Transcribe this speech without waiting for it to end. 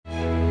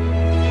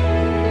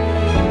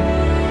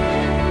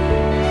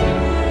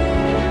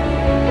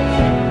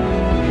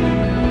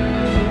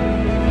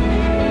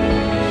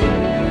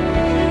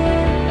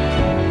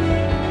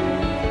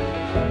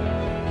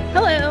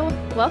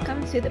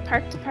to the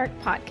Park to Park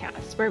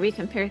podcast, where we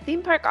compare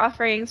theme park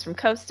offerings from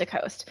coast to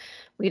coast.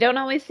 We don't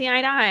always see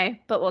eye to eye,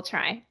 but we'll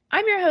try.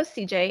 I'm your host,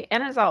 CJ,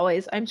 and as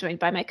always, I'm joined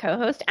by my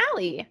co-host,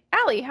 Alli.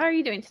 Alli, how are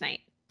you doing tonight?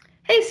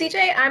 Hey,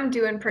 CJ, I'm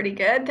doing pretty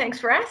good. Thanks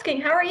for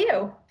asking. How are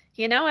you?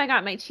 You know, I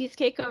got my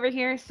cheesecake over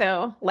here,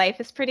 so life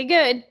is pretty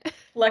good.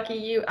 Lucky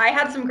you. I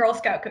had some Girl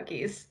Scout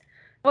cookies.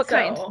 What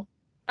kind?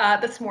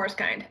 The s'mores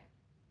kind.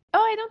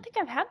 Oh, I don't think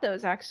I've had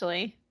those,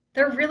 actually.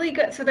 They're really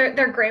good. So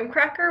they're graham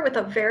cracker with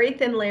a very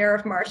thin layer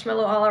of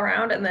marshmallow all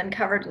around and then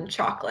covered in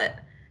chocolate.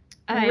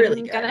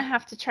 Really I'm good. gonna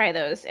have to try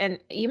those, and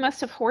you must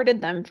have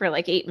hoarded them for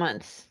like 8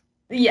 months.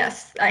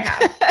 Yes, I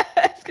have.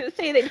 I was gonna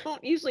say they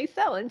don't usually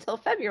sell until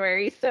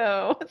February,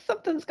 so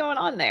something's going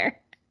on there.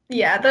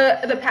 Yeah,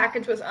 the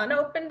package was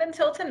unopened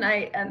until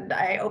tonight, and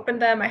I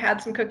opened them. I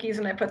had some cookies,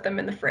 and I put them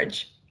in the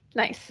fridge.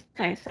 Nice.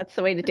 That's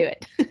the way to do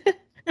it.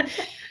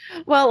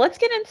 Well, let's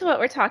get into what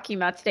we're talking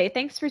about today.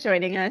 Thanks for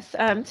joining us.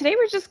 Today,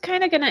 we're just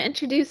kind of going to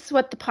introduce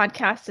what the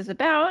podcast is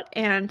about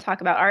and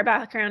talk about our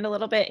background a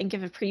little bit and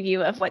give a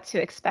preview of what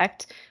to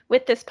expect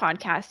with this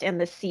podcast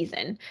and this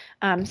season.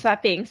 So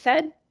that being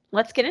said,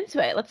 let's get into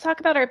it. Let's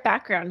talk about our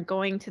background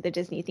going to the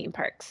Disney theme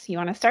parks. You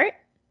want to start?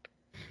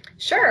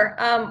 Sure.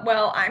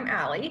 Well, I'm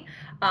Alli.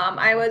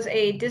 I was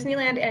a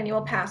Disneyland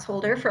annual pass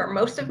holder for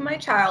most of my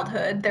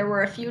childhood. There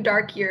were a few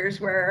dark years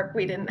where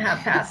we didn't have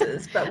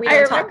passes, but we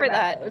don't talk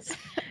about those.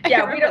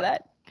 Yeah,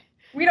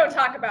 we don't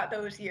talk about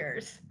those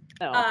years.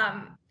 No.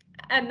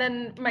 And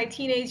then my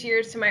teenage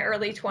years to my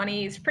early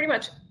 20s, pretty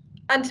much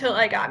until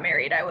I got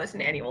married, I was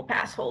an annual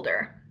pass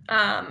holder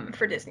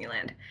for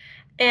Disneyland.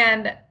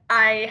 And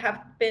I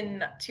have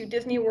been to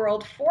Disney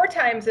World 4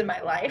 times in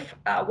my life.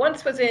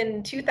 Once was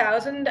in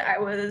 2000. I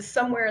was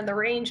somewhere in the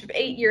range of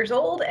 8 years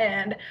old,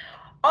 and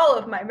all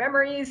of my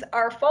memories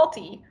are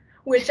faulty,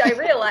 which I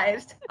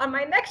realized on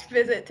my next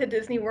visit to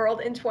Disney World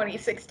in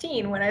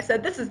 2016 when I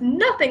said, this is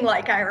nothing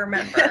like I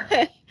remember.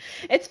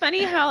 It's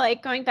funny how,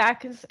 like, going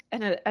back as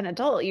an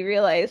adult, you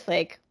realize,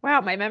 like, wow,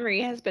 my memory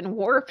has been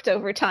warped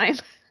over time.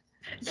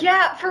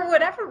 Yeah, for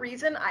whatever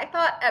reason, I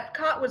thought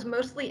Epcot was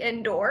mostly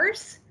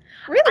indoors.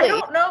 Really? I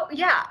don't know.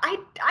 Yeah,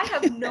 I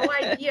have no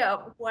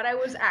idea what I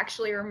was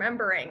actually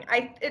remembering.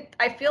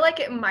 I feel like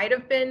it might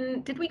have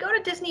been. Did we go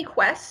to Disney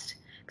Quest?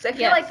 Because I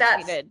feel like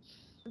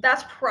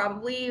that's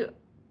probably,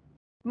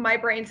 my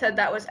brain said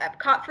that was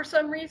Epcot for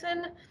some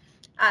reason.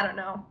 I don't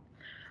know.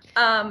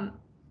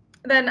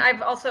 Then I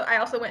also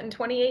went in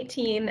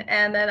 2018,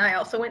 and then I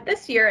also went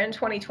this year in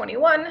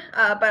 2021.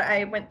 But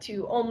I went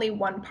to only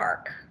one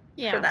park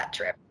for that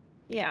trip.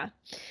 Yeah.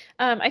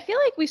 I feel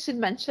like we should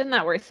mention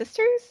that we're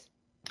sisters.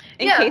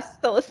 In case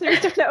the listeners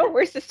don't know,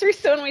 we're sisters.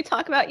 So when we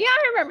talk about,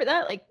 I remember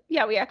that, like,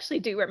 yeah, we actually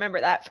do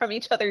remember that from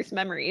each other's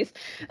memories.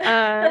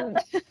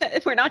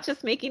 We're not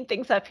just making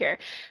things up here.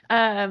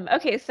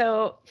 Okay,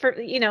 so for,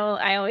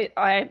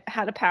 I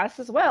had a pass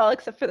as well,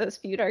 except for those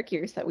few dark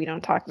years that we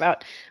don't talk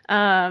about.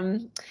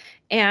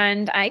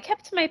 And I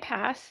kept my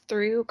pass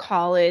through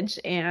college,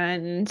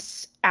 and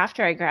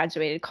after I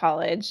graduated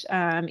college,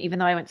 even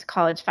though I went to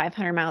college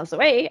 500 miles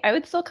away, I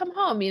would still come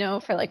home,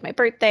 for like my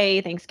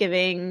birthday,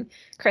 Thanksgiving,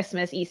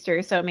 Christmas,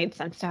 Easter. So it made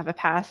sense to have a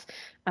pass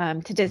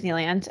to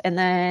Disneyland. And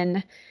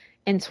then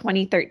in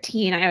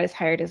 2013, I was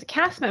hired as a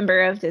cast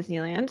member of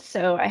Disneyland.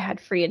 So I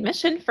had free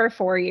admission for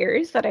 4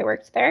 years that I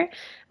worked there.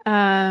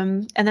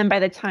 And then by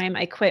the time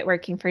I quit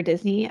working for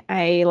Disney,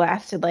 I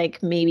lasted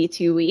like maybe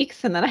 2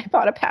 weeks, and then I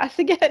bought a pass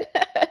again.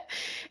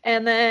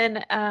 And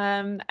then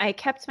I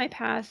kept my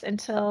pass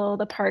until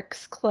the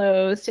parks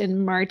closed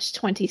in March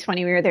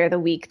 2020. We were there the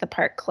week the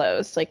park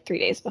closed, like 3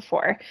 days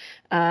before.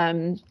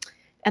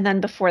 And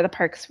then before the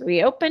parks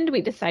reopened, we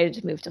decided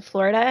to move to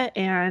Florida.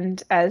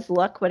 And as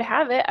luck would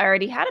have it, I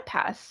already had a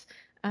pass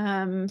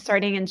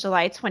starting in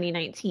July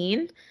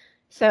 2019.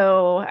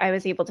 So I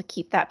was able to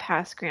keep that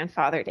pass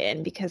grandfathered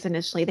in because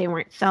initially they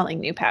weren't selling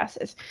new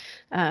passes.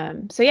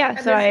 That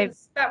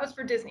was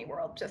for Disney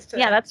World, just to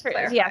clarify.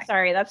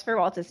 That's for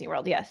Walt Disney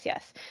World. Yes.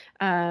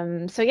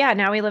 So yeah,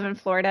 now we live in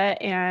Florida,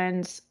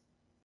 and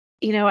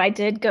I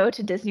did go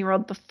to Disney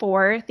World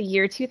before the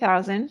year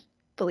 2000,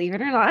 believe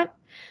it or not.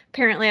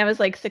 Apparently I was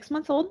like 6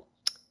 months old.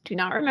 Do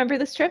not remember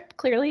this trip,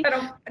 clearly.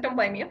 I don't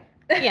blame you.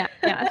 Yeah.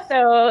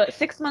 So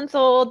 6 months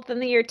old, then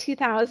the year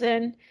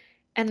 2000,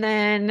 and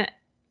then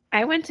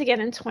I went again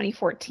in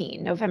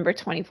 2014, November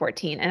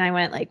 2014, and I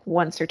went like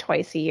once or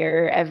twice a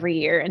year, every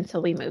year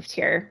until we moved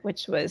here,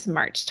 which was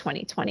March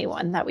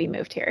 2021 that we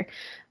moved here.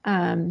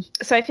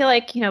 So I feel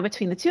like,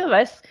 between the two of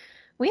us,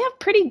 we have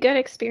pretty good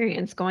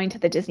experience going to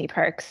the Disney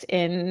parks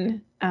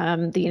in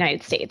the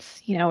United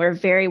States. We're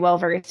very well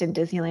versed in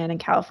Disneyland and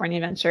California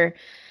Adventure.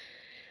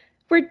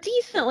 We're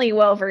decently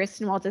well versed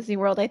in Walt Disney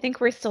World. I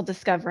think we're still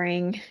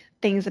discovering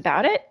things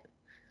about it.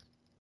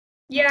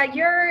 Yeah,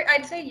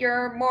 I'd say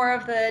you're more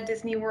of the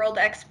Disney World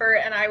expert,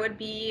 and I would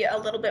be a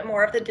little bit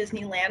more of the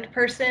Disneyland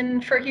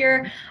person for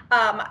here.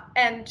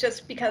 And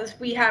just because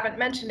we haven't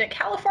mentioned it,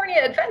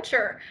 California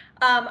Adventure.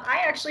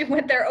 I actually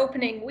went there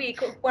opening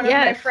week. One of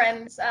my Yes.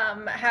 friends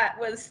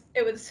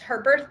it was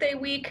her birthday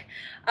week.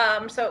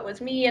 So it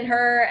was me and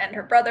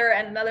her brother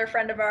and another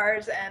friend of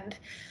ours, and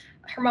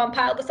her mom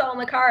piled us all in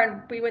the car,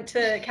 and we went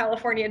to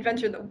California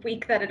Adventure the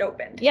week that it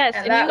opened. Yes,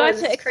 And and that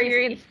was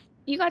crazy.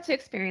 you got to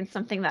experience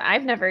something that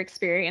I've never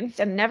experienced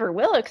and never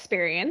will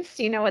experience.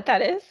 Do you know what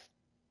that is?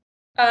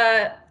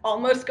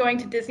 Almost going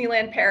to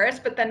Disneyland Paris,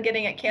 but then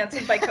getting it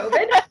canceled by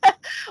COVID.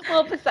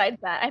 Well, besides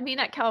that, I mean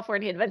at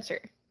California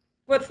Adventure.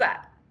 What's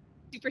that?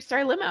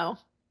 Superstar limo.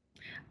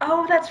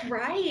 Oh, that's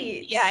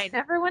right. Yeah, I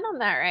never went on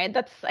that ride.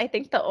 That's, I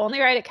think, the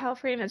only ride at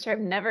California Adventure I've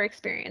never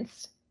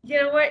experienced.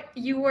 You know what?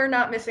 You were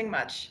not missing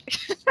much.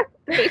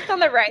 Based on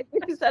the rides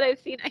that I've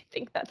seen, I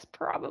think that's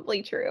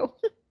probably true.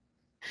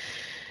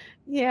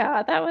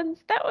 Yeah, that one's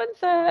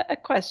a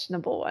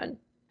questionable one.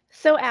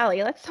 So,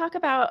 Allie, let's talk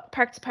about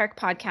Park to Park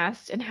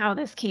podcast and how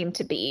this came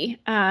to be.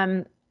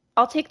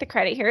 I'll take the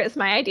credit here. It's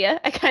my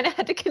idea. I kind of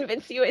had to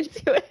convince you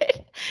into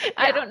it.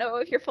 I Yeah. don't know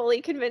if you're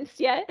fully convinced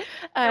yet.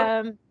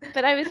 Nope.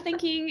 But I was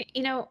thinking,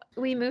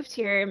 we moved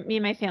here, me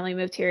and my family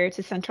moved here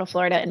to Central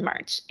Florida in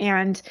March.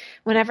 And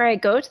whenever I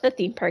go to the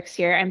theme parks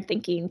here, I'm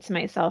thinking to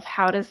myself,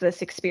 how does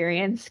this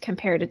experience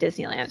compare to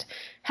Disneyland?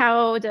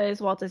 How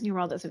does Walt Disney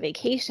World as a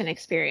vacation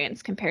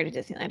experience compare to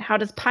Disneyland? How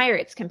does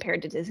Pirates compare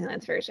to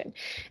Disneyland's version?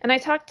 And I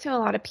talked to a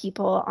lot of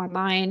people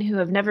online who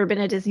have never been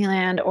to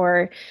Disneyland,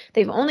 or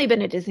they've only been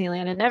to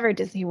Disneyland and never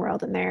Disney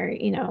World. And they're,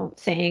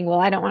 saying, well,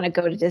 I don't want to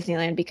go to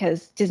Disneyland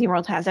because Disney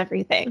World has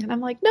everything. And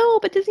I'm like, no,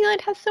 but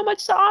Disneyland has so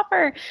much to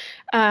offer.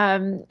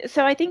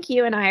 So I think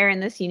you and I are in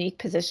this unique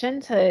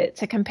position to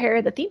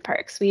compare the theme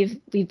parks.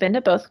 We've been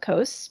to both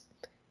coasts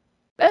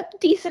a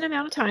decent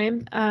amount of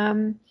time.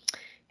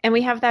 And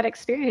we have that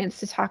experience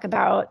to talk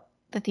about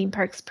the theme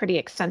parks pretty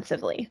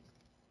extensively.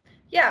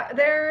 Yeah,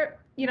 they're,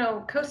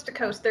 coast to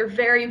coast, they're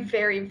very,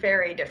 very,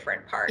 very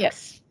different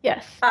parks.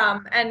 Yes.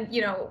 And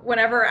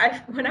whenever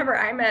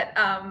I'm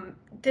at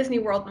Disney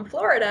World in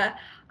Florida,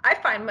 I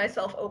find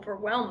myself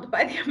overwhelmed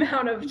by the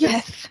amount of just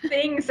Yes.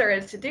 things there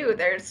is to do.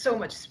 There's so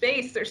much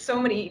space. There's so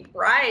many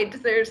rides.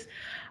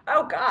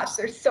 Oh gosh,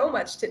 there's so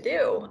much to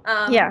do.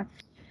 Yeah.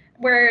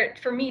 Where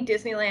for me,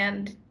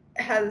 Disneyland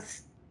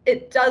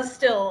it does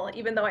still,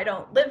 even though I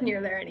don't live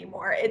near there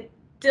anymore, it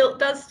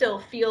does still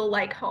feel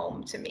like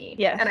home to me.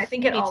 Yes. And I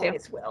think it Me too.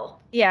 always will.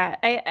 Yeah,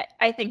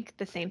 I think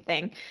the same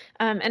thing.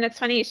 And it's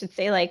funny you should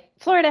say like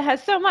Florida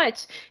has so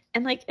much.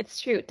 And like it's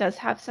true, it does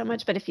have so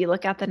much, but if you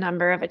look at the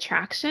number of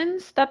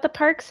attractions that the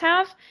parks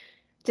have,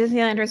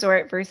 Disneyland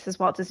Resort versus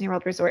Walt Disney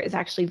World Resort is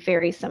actually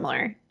very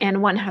similar,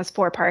 and one has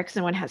 4 parks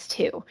and one has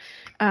 2.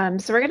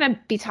 So we're going to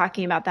be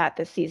talking about that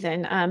this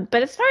season.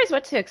 But as far as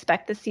what to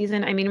expect this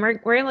season, I mean,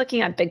 we're looking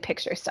at big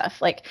picture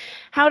stuff. Like,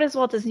 how does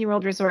Walt Disney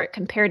World Resort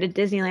compare to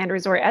Disneyland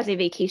Resort as a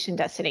vacation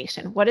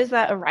destination? What is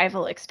that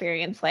arrival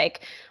experience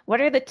like? What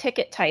are the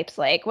ticket types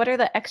like? What are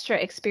the extra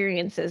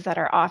experiences that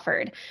are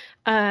offered?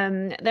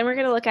 Then we're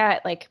going to look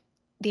at like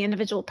the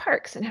individual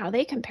parks and how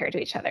they compare to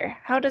each other.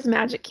 How does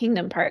Magic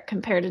Kingdom Park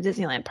compare to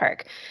Disneyland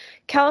Park?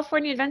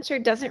 California Adventure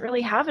doesn't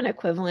really have an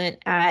equivalent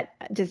at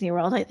Disney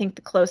World. I think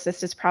the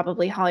closest is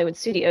probably Hollywood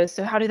Studios.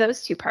 So how do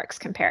those 2 parks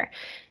compare?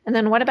 And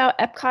then what about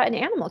Epcot and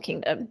Animal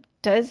Kingdom?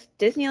 Does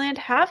Disneyland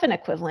have an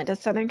equivalent? Does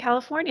Southern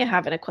California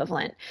have an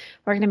equivalent?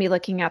 We're going to be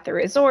looking at the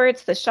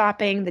resorts, the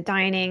shopping, the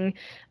dining,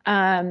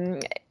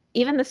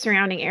 even the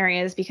surrounding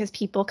areas, because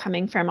people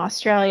coming from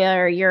Australia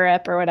or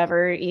Europe or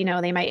whatever,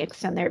 they might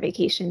extend their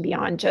vacation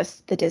beyond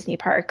just the Disney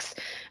parks.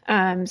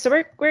 So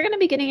we're going to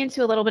be getting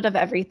into a little bit of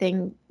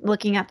everything,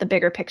 looking at the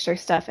bigger picture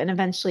stuff, and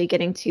eventually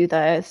getting to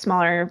the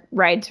smaller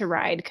ride to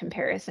ride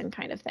comparison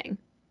kind of thing.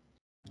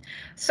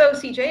 So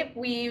CJ,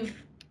 we've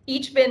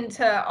each been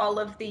to all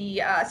of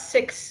the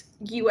 6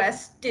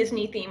 US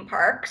Disney theme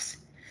parks.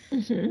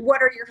 Mm-hmm.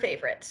 What are your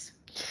favorites?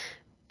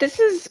 This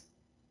is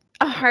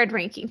a hard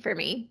ranking for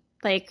me.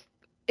 Like,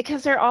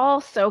 because they're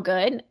all so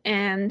good,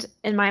 and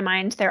in my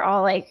mind they're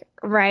all like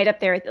right up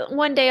there.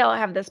 One day I'll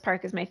have this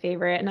park as my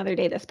favorite, another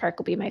day this park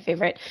will be my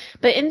favorite,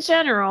 but in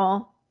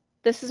general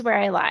this is where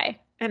I lie,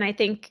 and I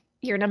think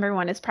your number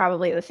one is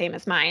probably the same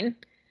as mine.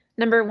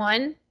 Number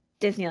one,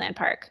 Disneyland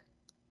Park,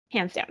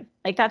 hands down.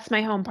 Like, that's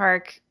my home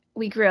park.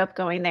 We grew up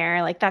going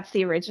there. Like, that's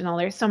the original.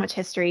 There's so much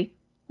history.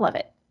 Love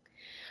it.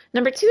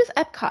 Number two is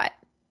Epcot.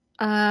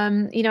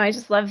 I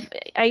just love,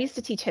 I used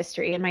to teach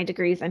history and my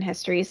degree's in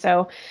history.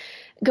 So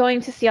going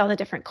to see all the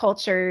different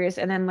cultures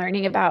and then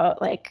learning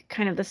about like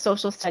kind of the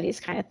social studies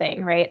kind of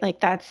thing, right? Like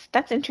that's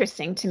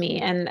interesting to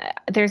me. And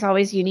there's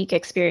always unique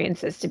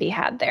experiences to be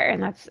had there.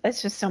 And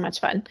that's just so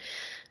much fun.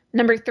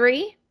 Number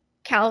three,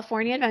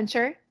 California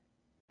Adventure.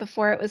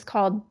 Before it was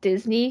called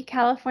Disney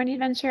California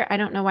Adventure. I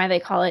don't know why they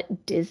call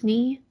it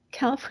Disney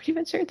California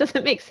Adventure. It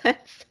doesn't make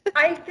sense.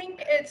 I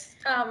think it's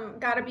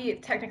got to be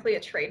technically a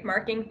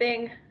trademarking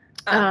thing.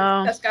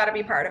 Oh, That's got to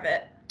be part of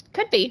it.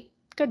 could be.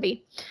 Could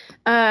be.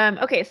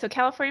 Okay, so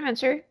California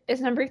Adventure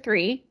is number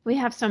 3. We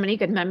have so many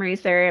good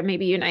memories there.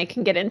 Maybe you and I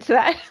can get into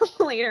that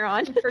later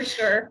on. For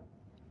sure.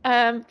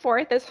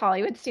 4th is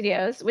Hollywood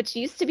Studios, which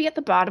used to be at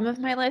the bottom of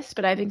my list,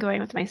 but I've been going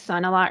with my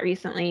son a lot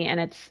recently, and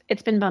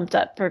it's been bumped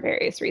up for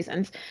various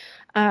reasons.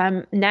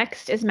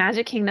 Next is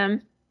Magic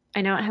Kingdom.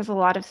 I know it has a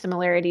lot of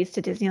similarities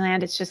to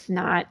Disneyland. It's just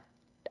not.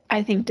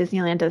 I think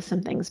Disneyland does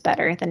some things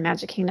better than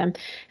Magic Kingdom.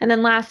 And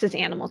then last is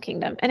Animal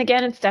Kingdom. And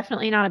again, it's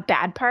definitely not a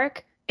bad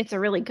park. It's a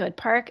really good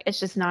park. It's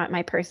just not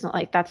my personal,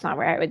 like, that's not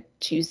where I would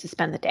choose to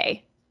spend the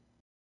day.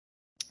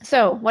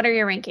 So, what are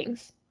your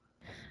rankings?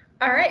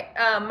 All right.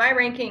 My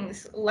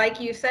rankings, like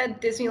you said,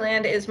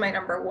 Disneyland is my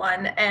number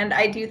 1. And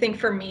I do think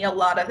for me, a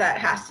lot of that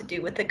has to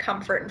do with the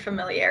comfort and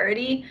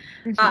familiarity.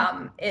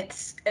 Mm-hmm.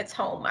 It's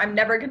home. I'm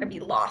never going to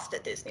be lost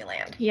at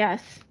Disneyland.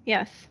 Yes,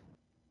 yes.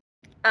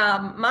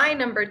 My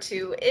number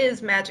 2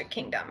 is Magic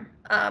Kingdom.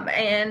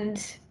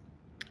 And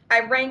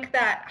I rank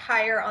that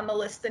higher on the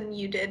list than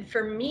you did.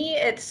 For me,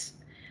 it's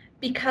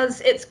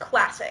because it's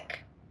classic.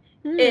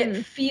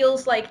 It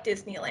feels like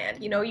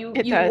Disneyland. You know, you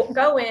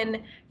go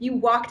in, you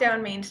walk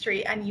down Main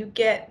Street, and you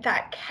get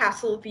that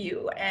castle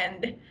view,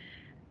 and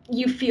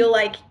you feel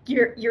like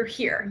you're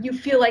here. You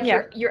feel like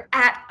you're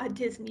at a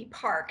Disney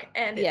park,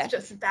 and it's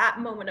just that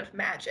moment of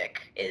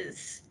magic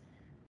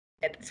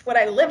it's what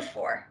I live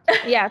for.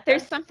 Yeah,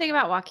 there's something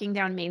about walking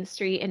down Main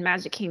Street in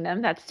Magic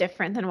Kingdom that's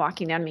different than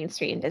walking down Main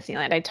Street in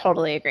Disneyland. I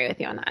totally agree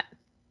with you on that.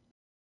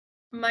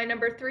 My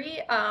number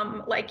 3,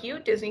 like you,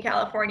 Disney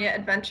California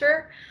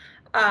Adventure.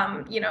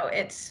 You know,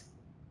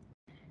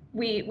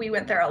 we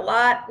went there a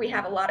lot. We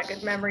have a lot of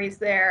good memories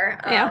there.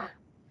 Yeah.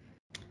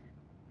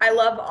 I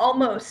love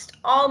almost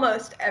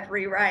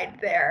every ride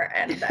there,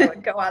 and I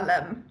would go on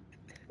them.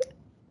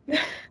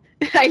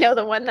 I know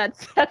the one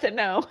that's a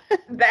no.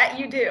 That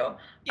you do.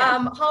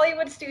 Yes.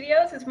 Hollywood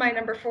Studios is my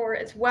number 4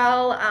 as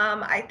well.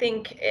 I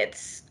think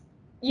it's,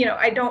 you know,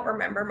 I don't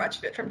remember much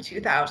of it from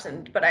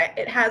 2000, but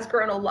it has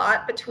grown a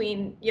lot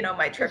between, you know,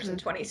 my trips in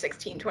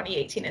 2016,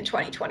 2018, and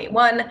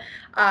 2021. And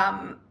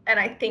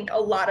I think a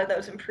lot of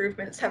those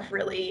improvements have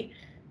really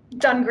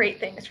done great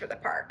things for the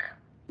park.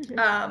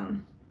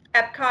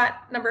 Epcot,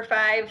 number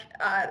 5,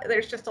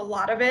 there's just a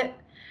lot of it.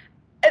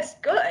 It's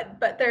good,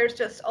 but there's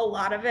just a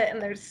lot of it,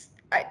 and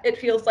it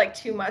feels like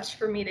too much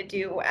for me to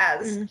do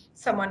as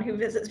someone who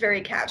visits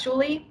very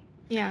casually.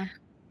 Yeah.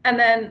 And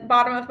then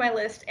bottom of my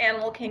list,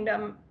 Animal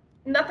Kingdom.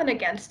 Nothing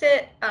against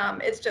it.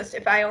 It's just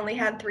if I only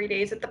had 3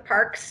 days at the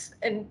parks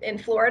in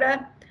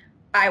Florida,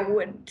 I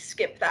would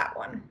skip that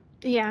one.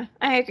 Yeah,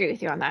 I agree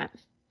with you on that.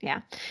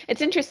 Yeah.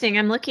 It's interesting.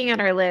 I'm looking at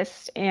our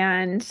list,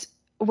 and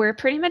we're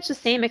pretty much the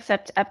same,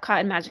 except Epcot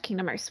and Magic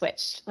Kingdom are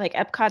switched. Like,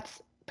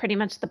 Epcot's pretty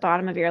much the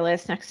bottom of your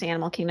list next to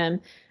Animal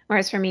Kingdom,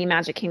 whereas for me,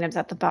 Magic Kingdom's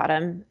at the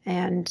bottom,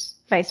 and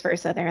vice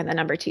versa. They're in the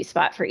number 2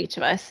 spot for each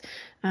of us.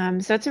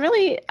 So it's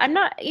I'm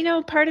not, you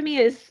know, part of me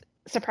is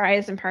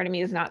surprised and part of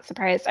me is not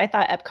surprised. I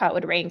thought Epcot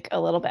would rank a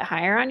little bit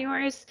higher on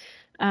yours.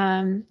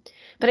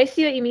 But I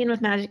see what you mean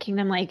with Magic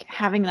Kingdom, like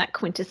having that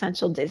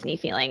quintessential Disney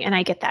feeling, and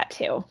I get that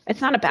too.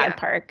 It's not a bad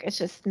park. It's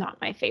just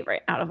not my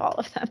favorite out of all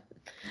of them.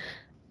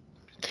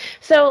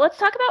 So let's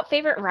talk about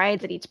favorite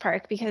rides at each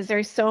park, because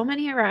there's so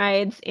many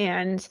rides,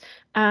 and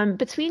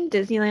between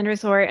Disneyland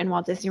Resort and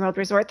Walt Disney World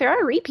Resort, there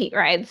are repeat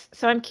rides.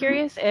 So I'm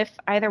curious if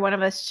either one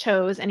of us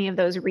chose any of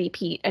those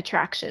repeat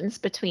attractions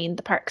between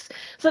the parks.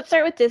 So let's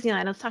start with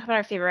Disneyland. Let's talk about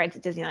our favorite rides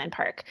at Disneyland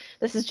Park.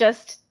 This is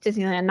just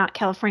Disneyland, not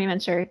California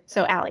Adventure.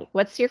 So Alli,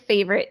 what's your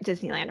favorite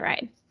Disneyland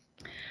ride?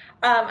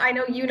 I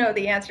know you know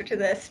the answer to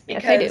this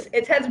because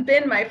it has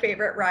been my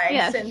favorite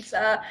ride since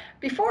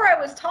before I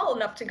was tall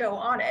enough to go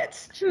on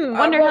it.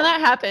 Wonder how that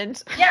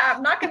happened. Yeah,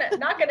 I'm not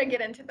gonna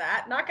get into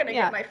that. Not gonna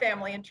get my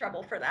family in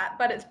trouble for that.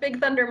 But it's Big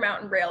Thunder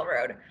Mountain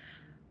Railroad.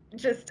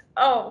 Just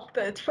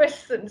the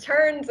twists and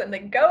turns and the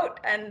goat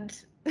and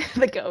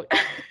the goat.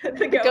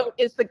 The goat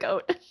is the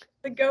goat.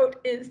 The goat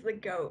is the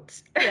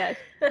goat. Yes.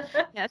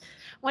 Yes.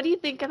 What do you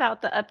think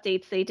about the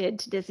updates they did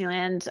to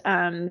Disneyland?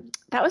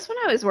 That was when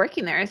I was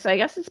working there. So I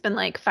guess it's been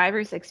like 5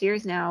 or 6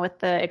 years now with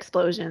the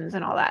explosions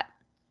and all that.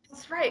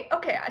 That's right.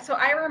 Okay. So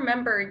I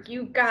remember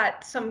you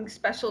got some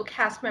special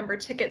cast member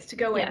tickets to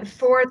go in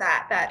for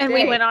that and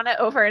day. We went on it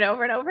over and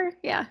over and over.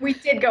 Yeah. We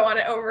did go on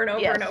it over and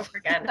over and over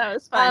again. That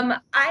was fun.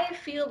 I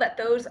feel that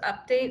those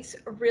updates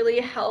really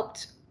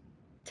helped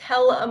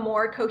tell a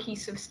more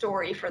cohesive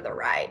story for the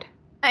ride.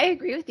 I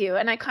agree with you,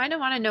 and I kind of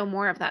want to know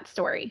more of that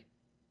story.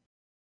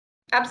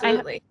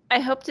 Absolutely. I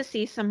hope to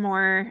see some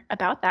more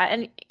about that.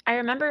 And I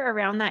remember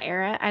around that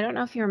era, I don't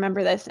know if you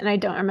remember this, and I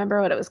don't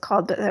remember what it was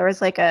called, but there was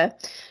like a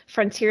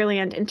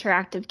Frontierland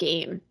interactive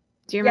game.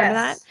 Do you remember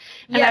that?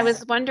 And I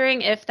was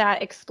wondering if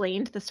that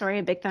explained the story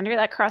of Big Thunder.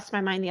 That crossed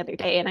my mind the other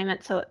day, and I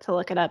meant to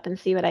look it up and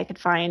see what I could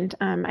find.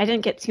 I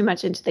didn't get too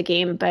much into the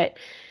game, but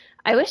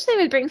I wish they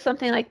would bring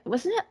something like,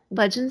 wasn't it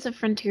Legends of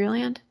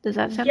Frontierland? Does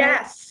that sound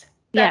right?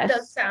 That Yes.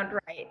 does sound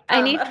right.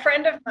 I need, A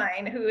friend of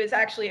mine who is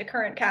actually a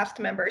current cast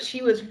member,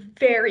 she was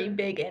very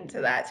big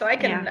into that. So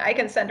yeah. I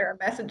can send her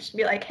a message to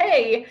be like,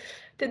 "Hey,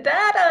 did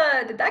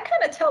that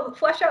kind of tell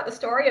flesh out the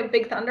story of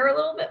Big Thunder a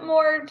little bit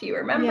more? Do you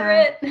remember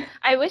Yeah. it?"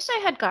 I wish I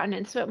had gotten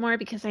into it more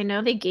because I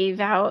know they gave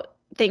out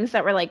things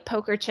that were like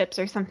poker chips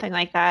or something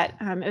like that.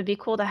 It would be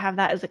cool to have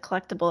that as a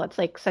collectible. It's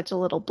like such a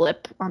little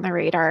blip on the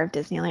radar of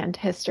Disneyland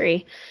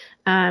history.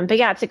 But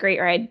yeah, it's a great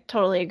ride.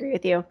 Totally agree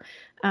with you.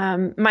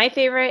 My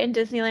favorite in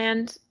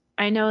Disneyland,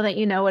 I know that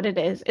you know what it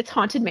is. It's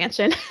Haunted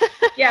Mansion.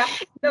 Yeah,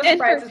 no And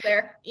for surprises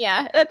there.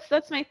 yeah,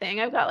 that's my thing.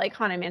 I've got like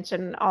Haunted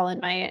Mansion all in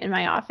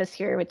my office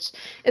here, which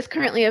is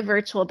currently a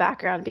virtual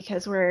background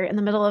because we're in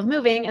the middle of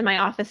moving and my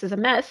office is a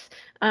mess.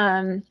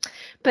 Um,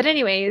 but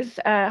anyways,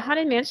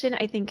 Haunted Mansion,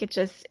 I think it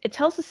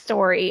tells a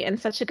story in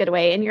such a good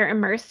way, and you're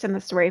immersed in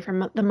the story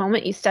from the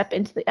moment you step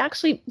into the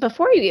actually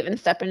before you even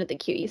step into the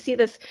queue. You see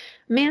this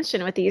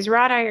mansion with these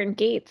wrought iron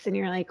gates, and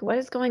you're like, what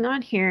is going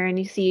on here? And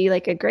you see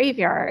like a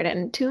graveyard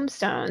and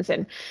tombstones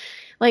and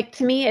like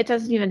to me, it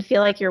doesn't even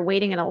feel like you're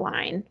waiting in a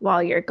line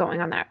while you're going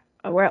on that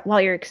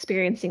while you're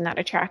experiencing that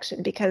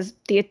attraction because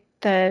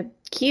the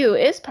queue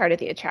is part of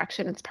the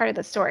attraction. It's part of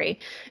the story,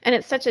 and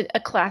it's such a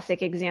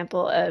classic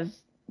example of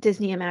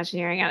Disney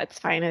Imagineering at its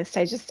finest.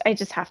 I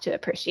just have to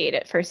appreciate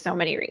it for so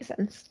many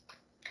reasons.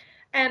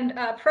 And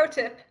pro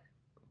tip,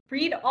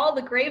 read all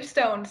the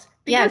gravestones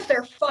because Yes,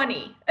 they're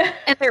funny.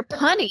 and they're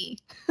punny.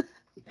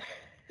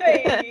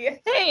 Hey.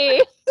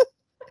 Hey.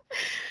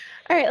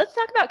 All right, let's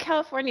talk about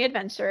California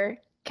Adventure.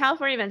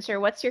 California Adventure,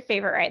 what's your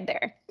favorite ride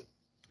there?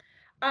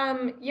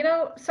 You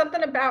know,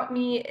 something about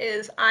me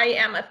is I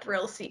am a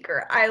thrill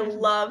seeker. I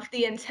love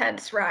the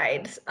intense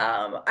rides.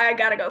 I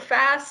gotta go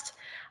fast.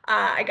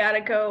 I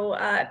gotta go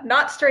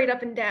not straight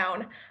up and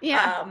down.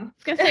 Yeah, I Um,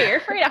 was gonna say you're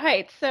afraid of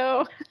heights,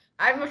 so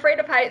I'm afraid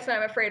of heights and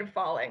I'm afraid of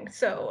falling.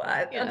 So,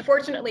 yeah.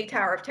 unfortunately,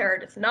 Tower of Terror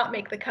does not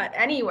make the cut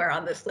anywhere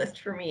on this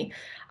list for me.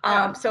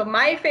 Oh. So,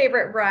 my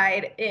favorite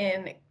ride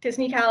in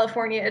Disney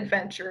California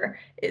Adventure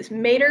is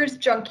Mater's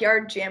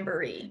Junkyard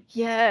Jamboree.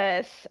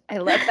 Yes, I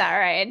love that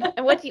ride.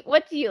 And what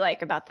do you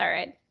like about that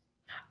ride?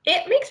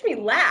 It makes me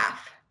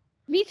laugh.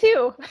 Me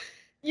too.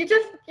 You're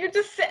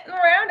just sitting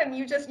around and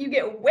you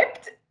get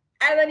whipped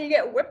and then you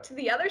get whipped to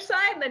the other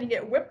side and then you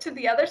get whipped to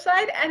the other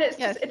side and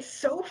Yes. it's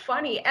so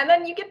funny. And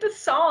then you get the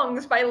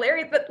songs by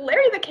Larry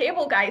the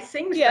Cable Guy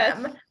sings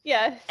Yes. them.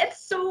 Yes.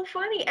 It's so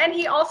funny. And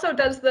he also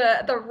does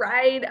the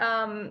ride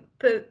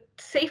the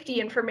safety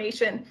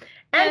information.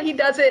 And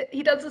Yes.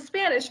 he does the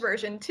Spanish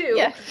version too,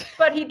 Yes.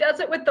 but he does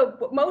it with the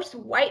most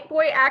white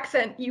boy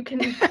accent you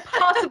can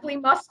possibly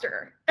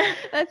muster.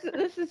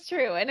 This is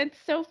true. And it's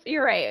so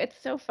you're right.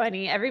 It's so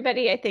funny.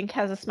 Everybody I think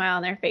has a smile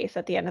on their face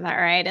at the end of that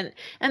ride.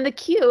 And the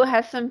queue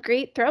has some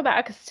great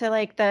throwbacks to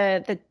like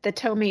the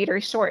Tow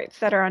Mater shorts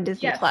that are on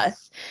Disney Yes.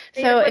 Plus.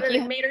 So What if are they,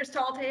 you Mater's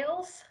Tall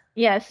Tales?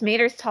 yes,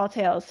 Mater's Tall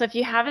Tales. So if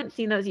you haven't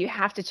seen those, you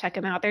have to check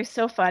them out. They're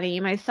so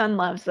funny. My son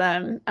loves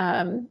them.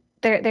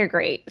 They're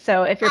great.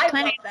 So if you're I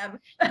planning, love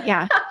them.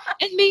 yeah,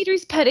 and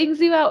Mater's petting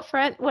zoo out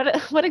front. What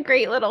a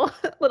great little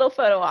little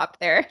photo op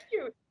there.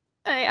 Cute.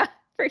 Yeah,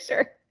 for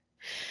sure.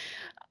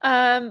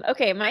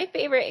 Okay, my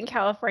favorite in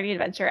California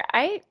Adventure.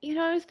 I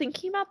was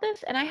thinking about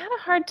this and I had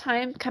a hard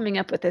time coming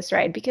up with this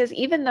ride because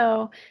even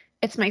though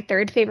it's my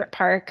third favorite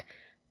park,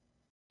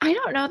 I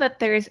don't know that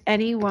there's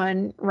any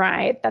one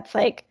ride that's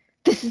like,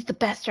 this is the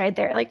best ride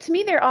there. Like to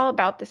me, they're all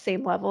about the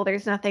same level.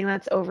 There's nothing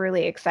that's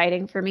overly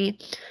exciting for me.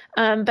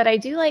 But I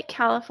do like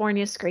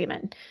California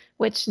Screamin',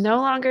 which no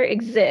longer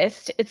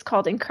exists. It's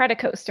called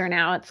Incredicoaster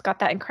now. It's got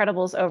that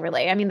Incredibles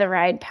overlay. I mean, the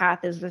ride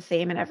path is the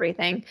same and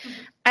everything. Mhm.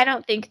 I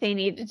don't think they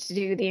needed to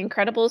do the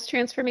Incredibles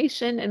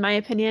transformation, in my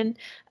opinion.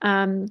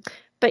 Um,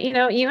 but you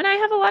and I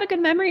have a lot of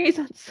good memories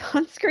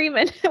on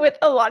Screamin' with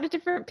a lot of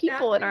different That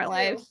people in we our do.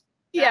 lives.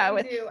 That Yeah, we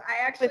with do.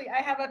 with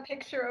I have a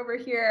picture over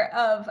here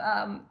of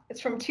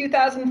it's from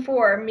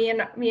 2004, me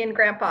and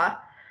grandpa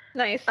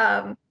nice.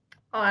 um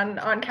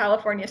on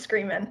California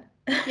Screamin'.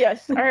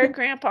 Yes, our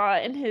grandpa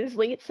in his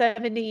late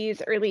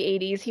 70s, early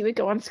 80s, he would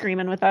go on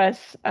Screamin' with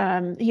us.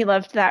 He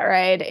loved that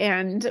ride,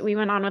 and we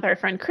went on with our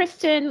friend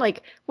Kristen.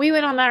 Like, we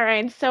went on that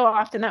ride so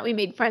often that we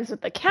made friends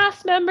with the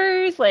cast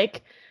members.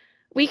 Like,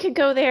 we could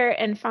go there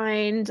and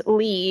find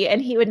Lee,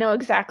 and he would know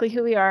exactly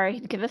who we are.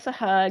 He'd give us a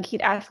hug.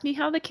 He'd ask me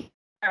how the kids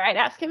are. I'd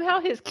ask him how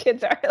his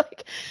kids are.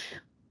 Like,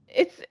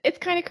 it's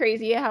kind of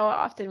crazy how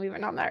often we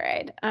went on that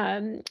ride.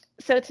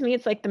 So to me,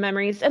 it's like the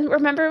memories. And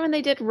remember when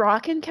they did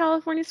Rock in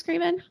California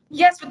Screamin'?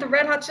 Yes, with the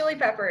Red Hot Chili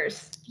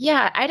Peppers.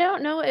 Yeah, I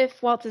don't know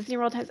if Walt Disney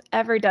World has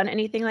ever done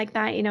anything like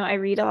that. I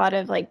read a lot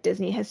of like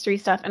Disney history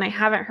stuff and I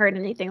haven't heard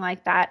anything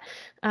like that.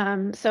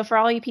 So for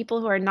all you people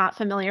who are not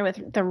familiar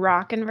with the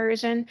Rockin'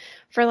 version,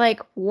 for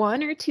like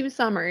 1 or 2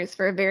 summers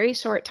for a very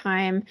short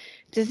time,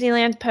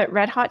 Disneyland put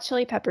Red Hot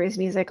Chili Peppers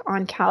music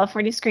on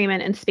California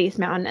Screamin' and Space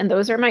Mountain, and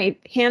those are my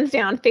hands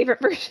down favorite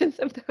versions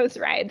of those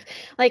rides.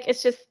 Like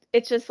it's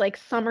just like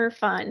summer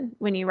fun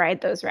when you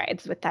ride those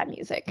rides with that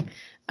music.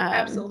 Um,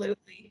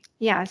 Absolutely.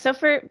 yeah, so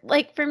for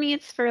me,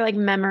 it's for like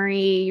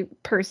memory,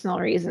 personal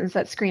reasons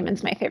that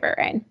Screamin's my favorite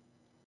ride.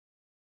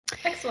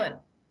 Excellent.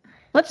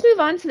 Let's move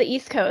on to the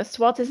East Coast,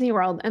 Walt Disney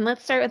World, and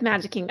let's start with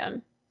Magic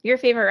Kingdom. Your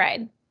favorite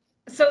ride?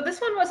 So this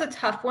one was a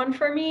tough one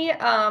for me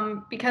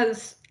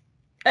because,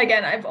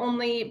 again, I've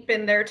only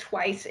been there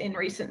twice in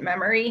recent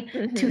memory.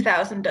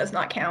 2000 does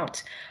not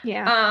count.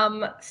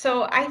 Yeah.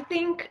 So I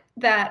think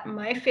that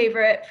my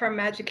favorite from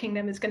Magic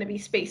Kingdom is going to be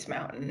Space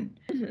Mountain.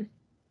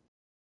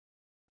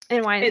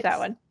 And why is that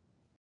one?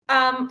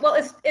 Well,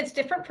 it's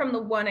different from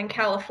the one in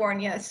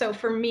California. So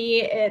for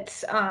me,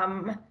 it's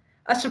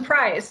a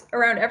surprise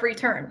around every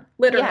turn,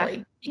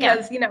 literally. Yeah.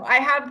 Because I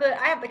have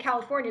the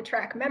California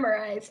track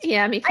memorized.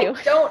 Yeah, me too.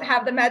 I don't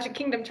have the Magic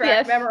Kingdom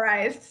track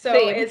memorized, so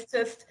Same. it's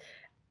just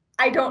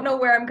I don't know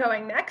where I'm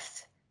going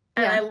next,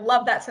 and I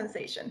love that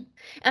sensation.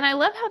 And I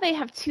love how they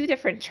have two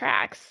different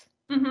tracks.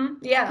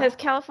 Yeah. Because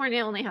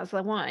California only has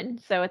the one,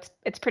 so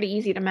it's pretty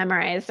easy to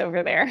memorize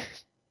over there.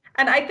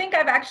 And I think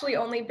I've actually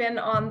only been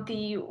on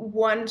the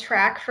one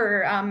track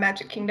for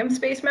Magic Kingdom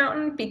Space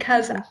Mountain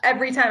because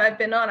every time I've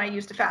been on, I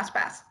used a fast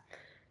pass.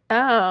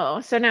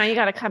 Oh, so now you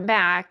got to come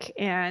back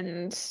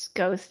and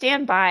go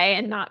stand by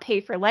and not pay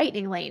for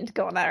Lightning Lane to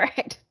go on that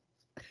ride.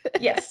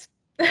 Yes.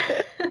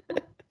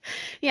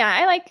 Yeah,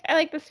 I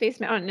like the Space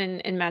Mountain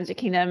in Magic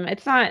Kingdom.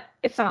 It's not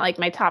like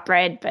my top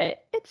ride,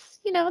 but it's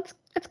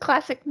it's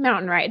classic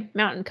mountain ride,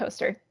 mountain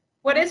coaster.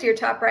 What is your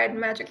top ride in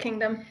Magic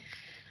Kingdom?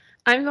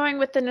 I'm going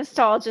with the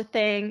nostalgia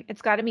thing.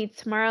 It's got to be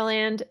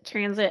Tomorrowland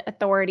Transit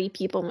Authority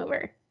People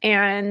Mover.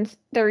 And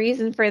the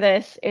reason for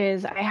this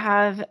is I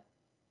have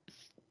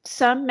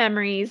some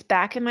memories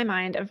back in my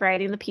mind of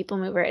riding the People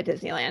Mover at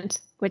Disneyland,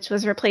 which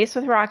was replaced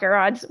with rocket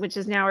rods, which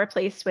is now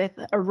replaced with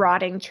a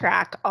rotting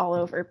track all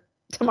over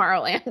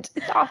Tomorrowland.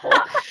 It's awful.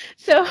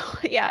 So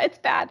yeah, it's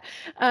bad.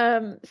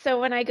 So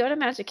when I go to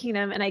Magic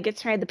Kingdom and I get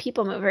to ride the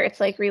People Mover, it's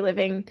like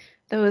reliving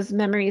those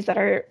memories that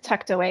are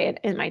tucked away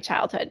in my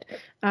childhood.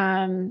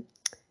 And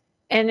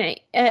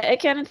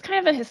again, it's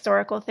kind of a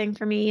historical thing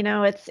for me.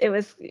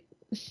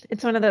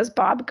 It's one of those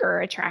Bob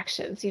Gurr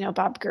attractions.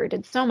 Bob Gurr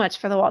did so much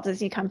for the Walt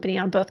Disney Company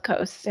on both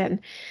coasts, and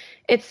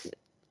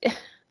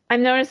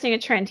I'm noticing a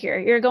trend here.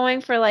 You're going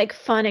for like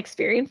fun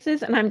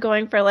experiences, and I'm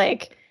going for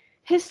like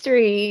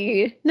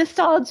history,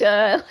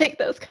 nostalgia, like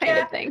those kind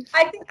of things.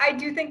 I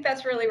do think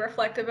that's really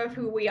reflective of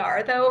who we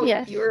are, though.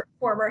 Yes. You're a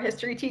former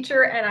history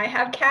teacher, and I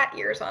have cat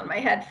ears on my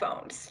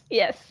headphones.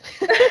 Yes.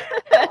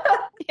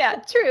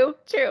 Yeah, true.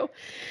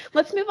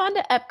 Let's move on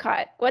to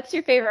Epcot. What's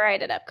your favorite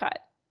ride at Epcot?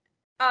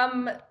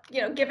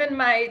 Given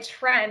my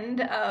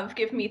trend of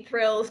give me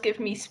thrills, give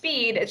me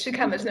speed, it should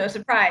come as no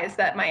surprise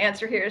that my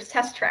answer here is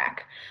Test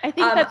Track. I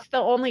think that's the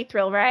only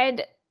thrill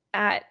ride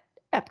at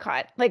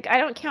Epcot. Like, I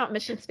don't count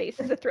Mission Space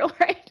as a thrill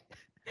ride.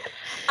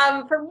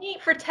 For me,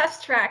 for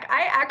Test Track,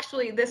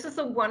 this is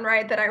the one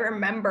ride that I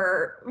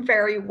remember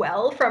very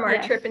well from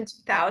our trip in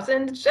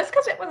 2000, just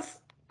because it was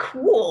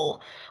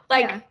cool.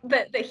 Like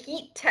the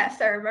heat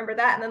test, I remember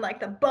that, and then like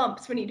the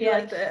bumps when you do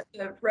like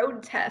the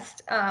road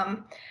test.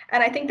 And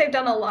I think they've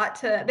done a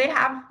lot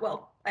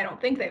I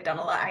don't think they've done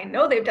a lot. I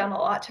know they've done a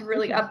lot to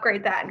really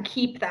upgrade that and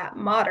keep that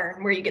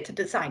modern, where you get to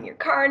design your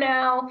car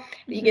now,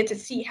 you get to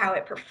see how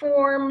it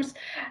performs,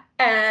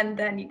 and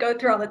then you go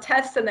through all the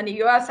tests, and then you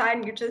go outside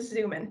and you're just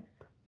zooming.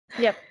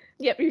 Yep,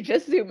 you're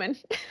just zooming.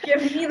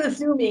 Give me the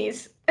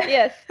zoomies.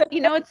 Yes.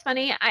 It's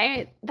funny.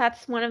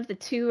 That's one of the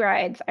two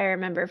rides I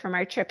remember from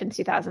our trip in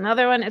 2000. The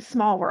other one is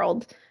Small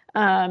World.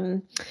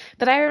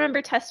 But I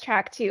remember Test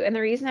Track too. And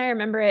the reason I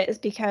remember it is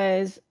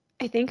because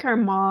I think our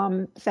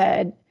mom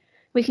said,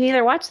 we can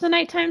either watch the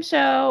nighttime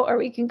show or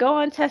we can go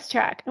on Test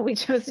Track. And we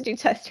chose to do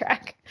Test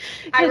Track.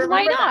 Because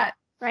why not? That.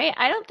 Right?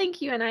 I don't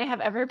think you and I have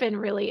ever been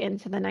really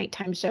into the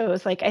nighttime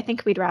shows. Like, I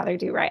think we'd rather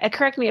do rides.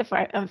 Correct me if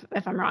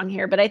I'm wrong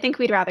here, but I think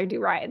we'd rather do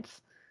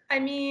rides. I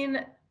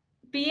mean,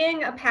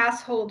 being a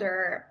pass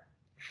holder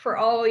for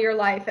all your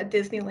life at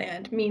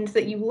Disneyland means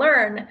that you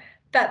learn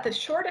that the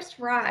shortest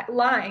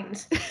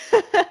lines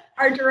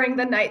are during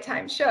the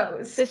nighttime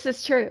shows. This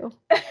is true.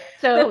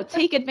 So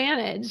take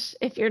advantage.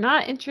 If you're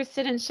not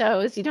interested in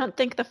shows, you don't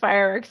think the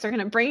fireworks are going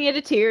to bring you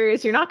to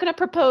tears, you're not going to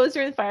propose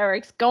during the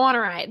fireworks, go on a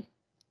ride.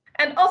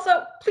 And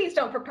also, please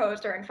don't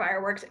propose during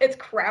fireworks. It's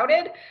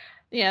crowded.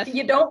 Yes.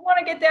 You don't want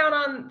to get down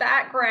on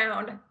that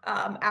ground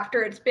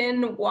after it's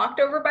been walked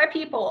over by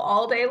people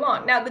all day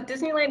long. Now, the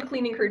Disneyland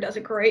cleaning crew does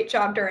a great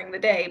job during the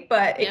day,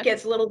 but it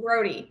gets a little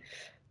grody.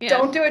 Yes.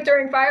 Don't do it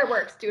during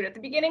fireworks. Do it at the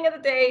beginning of the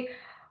day.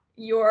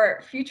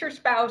 Your future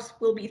spouse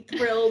will be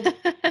thrilled.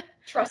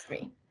 Trust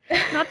me.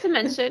 Not to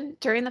mention,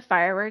 during the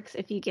fireworks,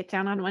 if you get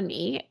down on one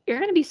knee, you're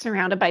going to be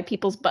surrounded by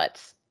people's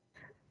butts.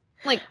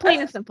 Like, plain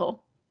and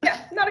simple. Yeah,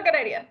 not a good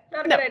idea.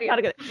 Not a good idea. Not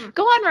a good. Mm-hmm.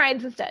 Go on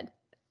rides instead.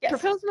 Yes.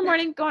 Propose in the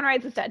morning, go on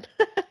rides instead.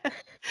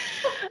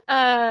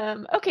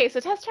 Okay, so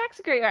Test Track's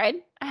a great ride.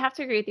 I have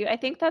to agree with you. I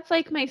think that's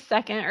like my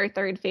second or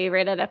third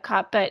favorite at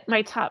Epcot, but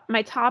my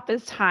top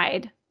is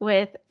tied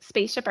with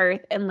Spaceship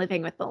Earth and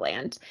Living with the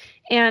Land.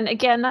 And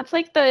again, that's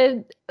like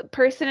the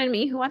person in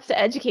me who wants to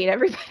educate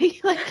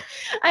everybody. Like,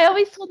 I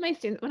always told my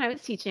students when I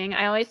was teaching,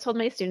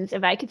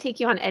 if I could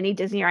take you on any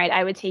Disney ride,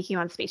 I would take you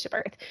on Spaceship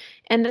Earth.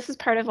 And this is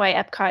part of why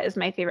Epcot is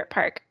my favorite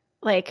park.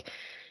 Like,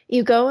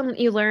 You go and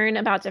you learn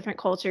about different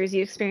cultures,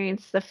 you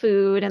experience the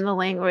food and the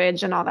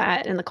language and all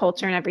that and the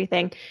culture and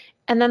everything.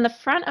 And then the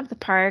front of the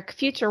park,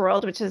 Future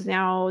World, which is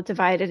now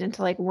divided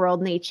into like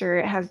World Nature,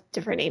 it has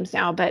different names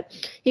now, but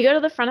you go to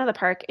the front of the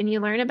park and you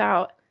learn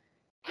about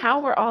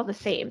how we're all the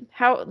same,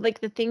 how like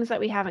the things that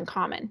we have in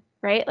common,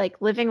 right? Like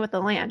living with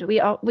the land. We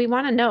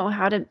want to know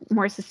how to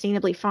more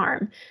sustainably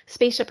farm.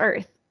 Spaceship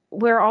Earth.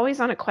 We're always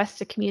on a quest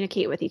to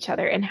communicate with each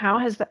other. And how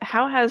has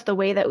the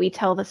way that we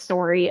tell the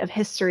story of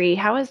history,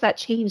 how has that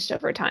changed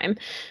over time?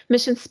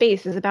 Mission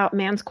Space is about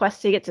man's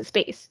quest to get to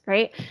space,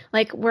 right?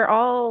 Like we're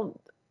all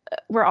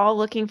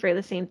looking for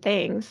the same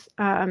things.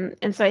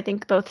 And so I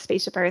think both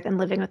Spaceship Earth and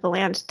Living with the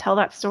Land tell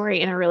that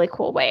story in a really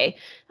cool way.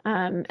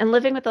 And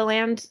Living with the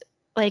Land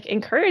like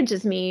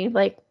encourages me.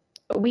 Like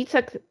were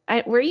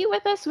you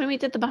with us when we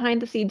did the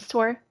behind the scenes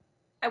tour?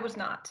 I was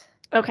not.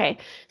 Okay.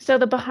 So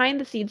the behind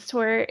the scenes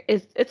tour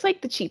it's like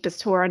the cheapest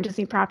tour on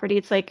Disney property.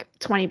 It's like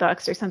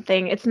 $20 or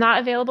something. It's not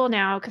available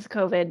now because of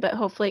COVID, but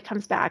hopefully it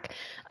comes back.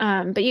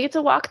 But you get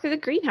to walk through the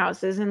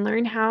greenhouses and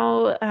learn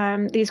how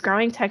these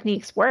growing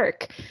techniques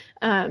work.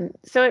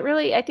 So it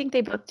really, I think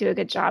they both do a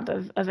good job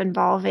of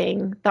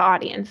involving the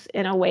audience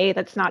in a way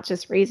that's not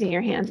just raising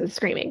your hands and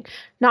screaming.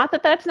 Not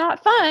that that's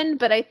not fun,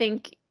 but I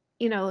think,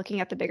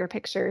 looking at the bigger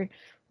picture,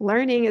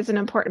 learning is an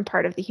important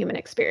part of the human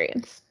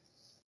experience.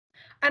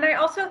 And I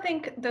also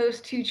think those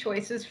two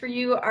choices for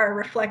you are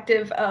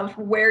reflective of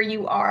where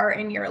you are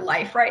in your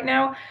life right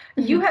now.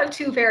 Mm-hmm. You have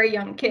two very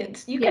young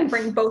kids. You can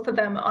bring both of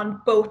them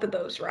on both of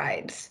those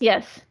rides.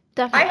 Yes,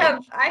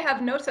 definitely. I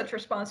have no such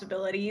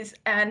responsibilities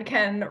and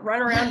can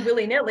run around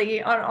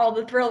willy-nilly on all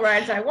the thrill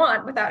rides I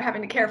want without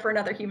having to care for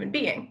another human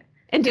being.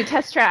 And do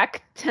test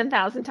track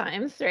 10,000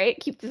 times, right?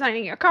 Keep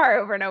designing your car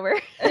over and over.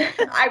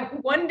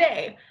 One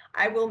day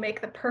I will make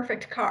the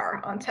perfect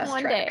car on test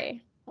track.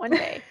 One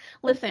day.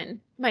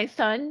 Listen, my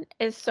son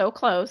is so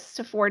close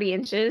to 40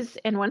 inches,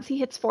 and once he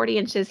hits 40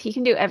 inches, he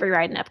can do every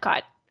ride in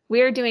Epcot.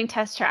 We are doing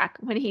test track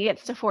when he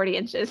gets to 40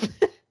 inches.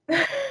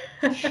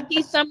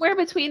 He's somewhere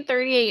between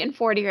 38 and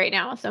 40 right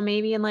now, so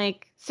maybe in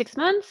like 6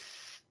 months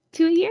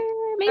to a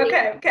year, maybe.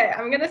 Okay.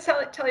 I'm gonna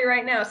tell you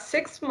right now,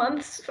 6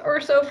 months or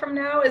so from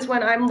now is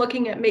when I'm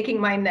looking at making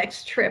my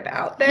next trip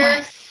out there.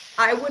 Yes.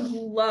 I would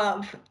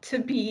love to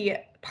be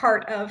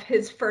part of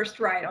his first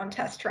ride on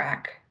test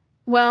track.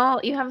 Well,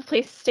 you have a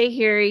place to stay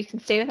here. You can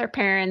stay with our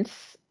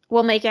parents.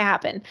 We'll make it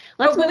happen.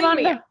 Let's move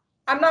on.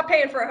 I'm not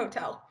paying for a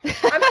hotel.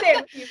 I'm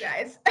staying with you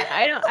guys.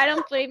 I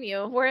don't blame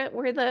you.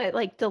 We're the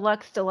like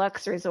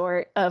deluxe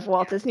resort of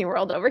Walt Disney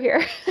World over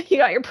here. You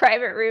got your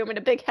private room and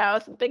a big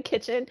house, a big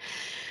kitchen,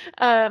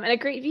 and a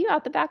great view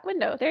out the back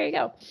window. There you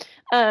go.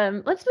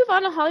 Let's move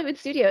on to Hollywood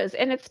Studios.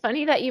 And it's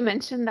funny that you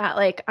mentioned that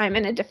like I'm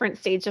in a different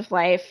stage of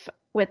life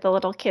with the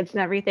little kids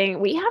and everything.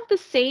 We have the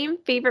same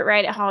favorite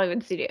ride at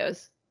Hollywood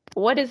Studios.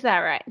 What is that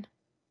ride?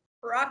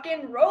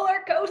 Rockin'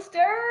 Roller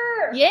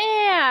Coaster.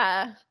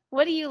 Yeah.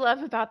 What do you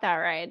love about that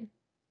ride?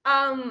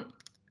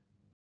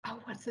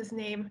 What's his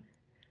name?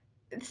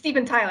 It's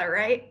Steven Tyler,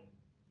 right?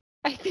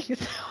 I think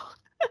so.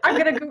 I'm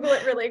gonna Google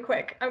it really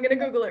quick.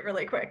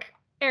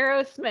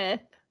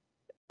 Aerosmith,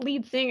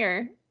 lead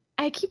singer.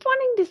 I keep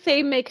wanting to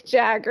say Mick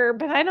Jagger,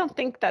 but I don't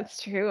think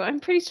that's true. I'm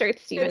pretty sure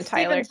it's Steven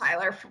Tyler. Steven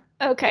Tyler.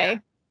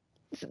 Okay.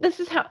 Yeah. This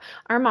is how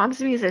our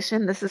mom's a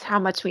musician. This is how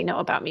much we know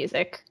about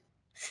music.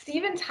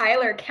 Steven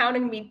Tyler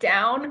counting me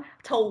down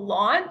to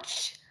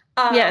launch.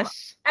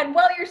 Yes. And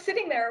while you're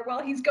sitting there,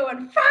 while he's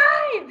going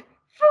 5,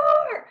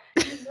 4,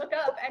 you look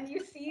up and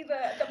you see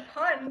the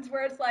puns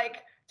where it's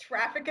like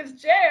traffic is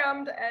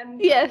jammed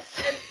and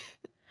yes.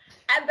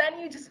 And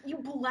then you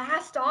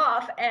blast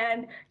off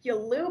and you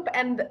loop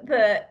and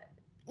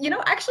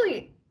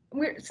actually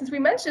since we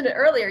mentioned it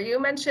earlier, you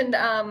mentioned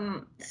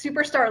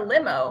Superstar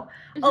Limo.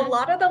 Mm-hmm. A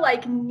lot of the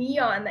like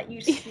neon that you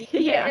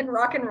see in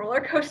Rockin'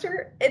 Roller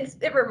Coaster,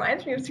 it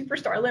reminds me of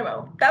Superstar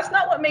Limo. That's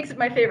not what makes it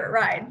my favorite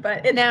ride,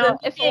 but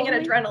it's being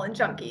an adrenaline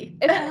junkie.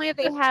 If only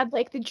they had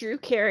like the Drew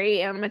Carey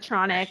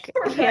animatronic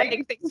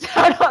handing things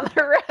out on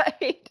the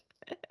ride.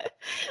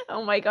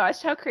 Oh my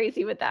gosh, how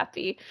crazy would that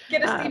be?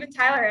 Get a Steven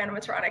Tyler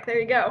animatronic. There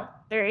you go.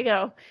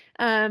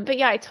 But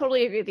yeah, I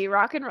totally agree with you.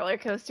 Rockin' Roller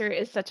Coaster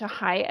is such a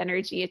high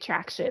energy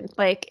attraction.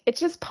 Like it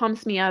just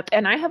pumps me up.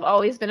 And I have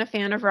always been a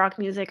fan of rock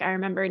music. I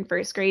remember in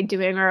first grade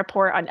doing a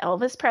report on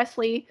Elvis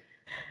Presley.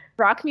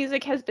 Rock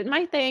music has been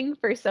my thing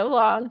for so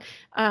long.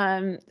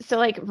 So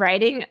like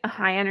riding a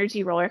high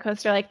energy roller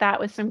coaster like that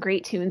with some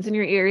great tunes in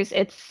your ears,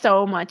 it's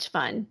so much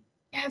fun.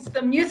 Yes,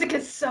 the music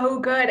is so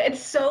good.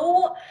 It's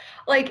so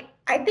like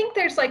I think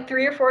there's like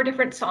 3 or 4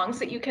 different songs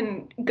that you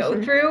can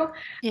go through,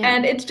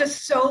 and it's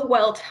just so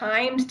well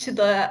timed to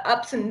the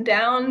ups and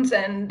downs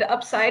and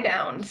upside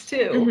downs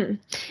too.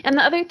 And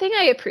the other thing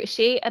I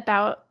appreciate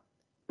about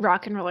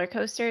Rockin' Roller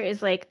Coaster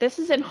is like this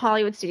is in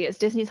Hollywood Studios,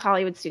 Disney's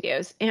Hollywood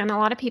Studios, and a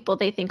lot of people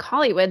they think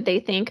Hollywood, they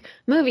think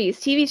movies,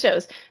 TV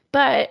shows,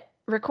 but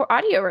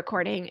audio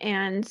recording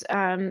and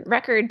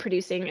record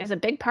producing is a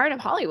big part of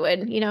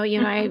Hollywood. You know, you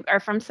and I are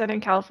from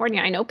Southern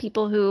California. I know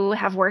people who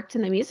have worked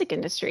in the music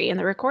industry and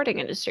the recording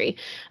industry.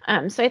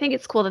 So I think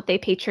it's cool that they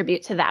pay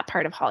tribute to that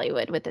part of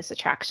Hollywood with this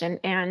attraction.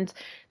 And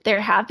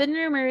there have been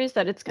rumors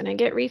that it's going to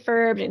get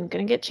refurbed and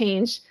going to get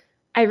changed.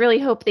 I really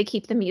hope they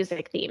keep the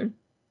music theme.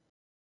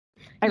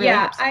 I really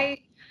hope so.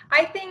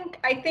 I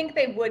think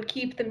they would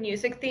keep the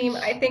music theme.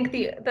 I think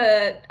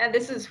the and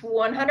this is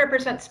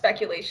 100%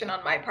 speculation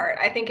on my part.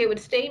 I think it would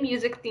stay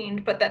music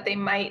themed, but that they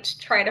might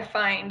try to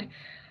find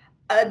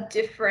a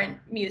different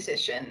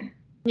musician.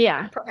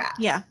 Yeah. Perhaps.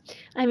 Yeah.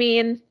 I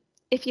mean,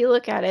 if you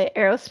look at it,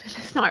 Aerosmith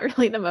is not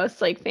really the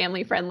most like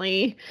family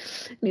friendly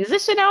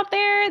musician out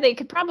there. They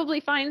could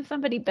probably find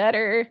somebody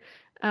better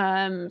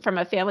from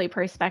a family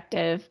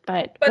perspective,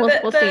 but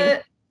we'll see.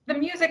 The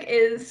music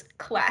is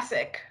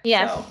classic.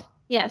 Yes. So.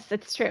 Yes,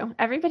 it's true.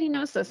 Everybody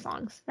knows those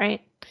songs,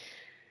 right?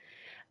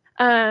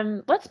 Let's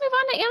move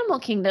on to Animal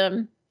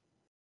Kingdom.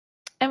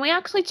 And we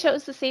actually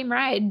chose the same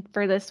ride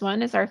for this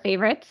one as our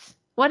favorites.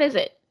 What is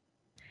it?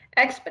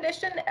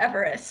 Expedition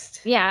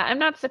Everest. Yeah, I'm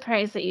not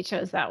surprised that you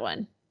chose that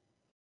one.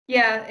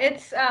 Yeah,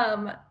 it's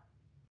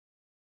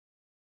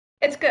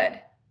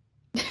good.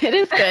 It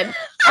is good.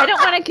 I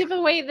don't want to give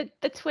away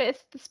the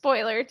twist, the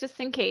spoiler, just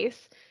in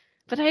case.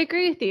 But I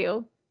agree with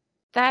you.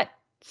 That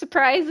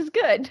surprise is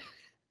good.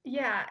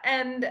 Yeah,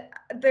 and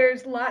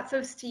there's lots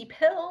of steep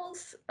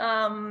hills,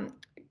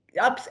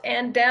 ups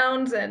and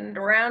downs and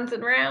rounds,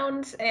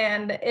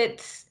 and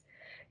it's,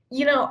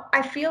 you know,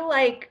 I feel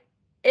like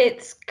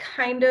it's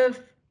kind of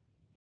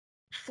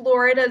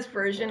Florida's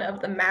version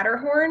of the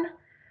Matterhorn.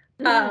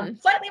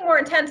 Slightly more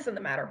intense than the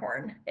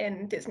Matterhorn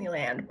in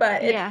Disneyland,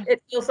 but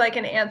it feels like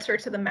an answer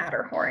to the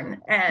Matterhorn.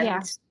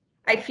 And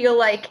I feel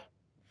like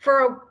for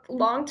a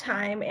long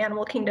time,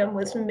 Animal Kingdom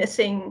was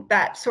missing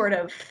that sort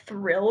of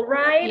thrill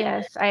ride.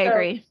 Yes, I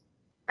agree.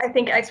 I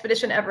think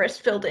Expedition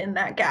Everest filled in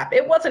that gap.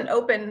 It wasn't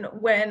open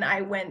when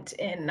I went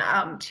in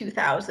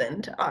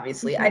 2000,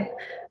 obviously.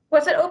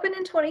 Was it open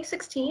in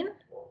 2016?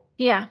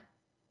 Yeah.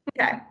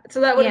 Okay,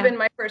 so that would have been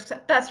my first.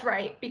 That's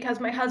right, because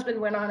my husband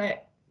went on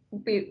it.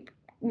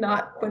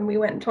 Not when we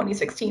went in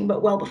 2016,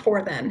 but well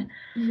before then.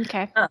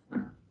 Okay.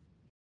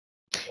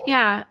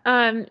 Yeah.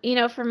 You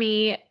know, for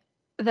me,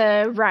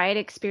 the ride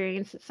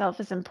experience itself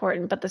is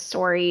important, but the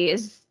story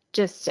is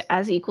just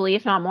as equally,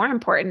 if not more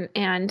important.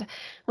 And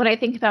when I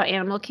think about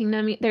Animal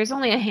Kingdom, there's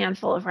only a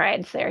handful of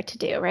rides there to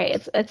do,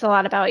 right? It's a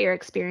lot about your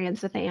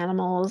experience with the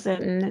animals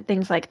and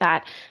things like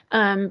that.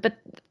 But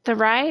the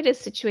ride is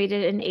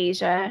situated in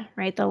Asia,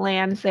 right? The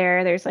lands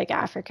there's like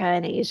Africa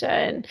and Asia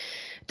and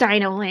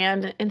Dino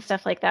Land and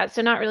stuff like that.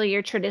 So not really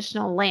your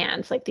traditional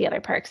lands like the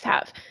other parks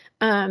have.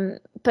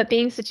 But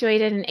being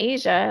situated in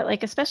Asia,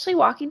 like especially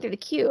walking through the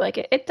queue, like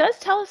it does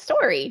tell a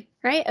story,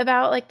 right?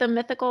 About like the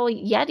mythical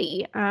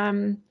Yeti,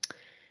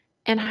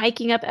 and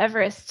hiking up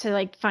Everest to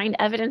like find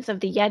evidence of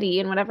the Yeti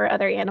and whatever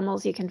other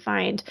animals you can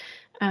find.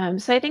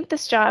 So I think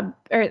this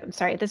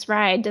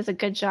ride does a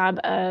good job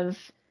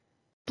of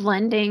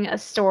blending a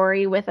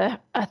story with a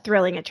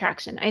thrilling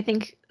attraction. I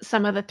think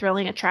some of the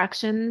thrilling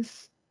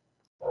attractions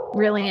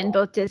really in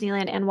both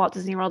Disneyland and Walt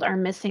Disney World are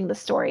missing the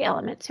story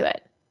element to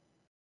it.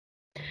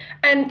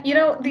 And you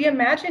know, the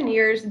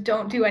Imagineers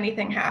don't do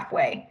anything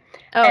halfway.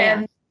 Oh,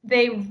 and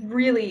they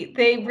really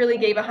gave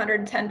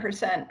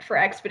 110% for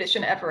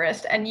Expedition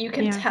Everest, and you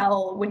can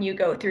tell when you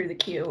go through the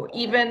queue.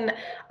 Even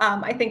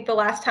I think the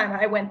last time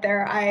I went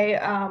there, I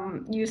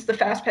used the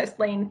Fast Pass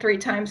lane 3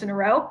 times in a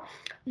row.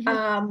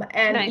 And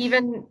nice.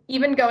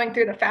 even going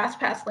through the Fast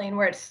Pass lane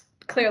where it's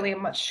clearly a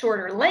much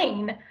shorter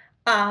lane,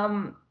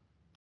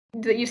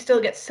 that you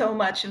still get so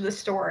much of the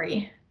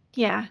story.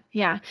 Yeah.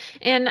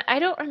 And I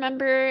don't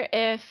remember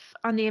if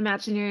on the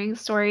Imagineering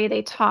story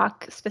they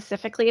talk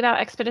specifically about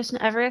Expedition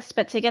Everest,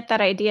 but to get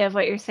that idea of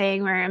what you're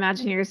saying where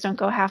Imagineers don't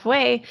go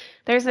halfway,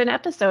 there's an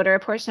episode or a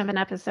portion of an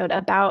episode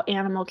about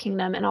Animal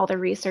Kingdom and all the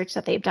research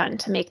that they've done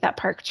to make that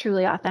park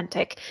truly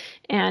authentic.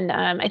 And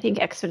I think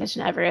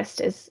Expedition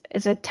Everest is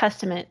a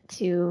testament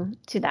to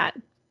that.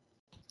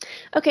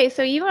 Okay,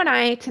 so you and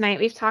I tonight,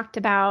 we've talked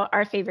about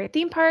our favorite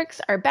theme parks,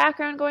 our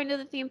background going to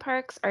the theme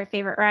parks, our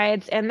favorite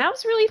rides, and that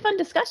was a really fun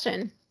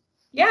discussion.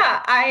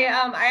 Yeah, I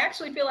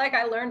actually feel like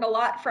I learned a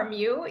lot from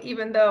you,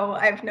 even though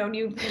I've known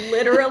you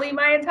literally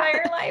my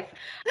entire life.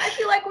 I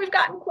feel like we've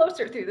gotten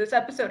closer through this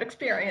episode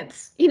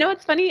experience. You know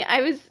what's funny?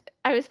 I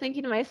was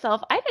thinking to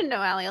myself, I didn't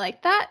know Alli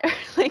like that.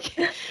 Like,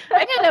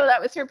 I didn't know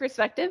that was her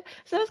perspective.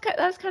 So that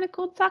was kind of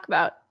cool to talk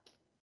about.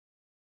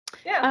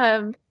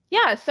 Yeah.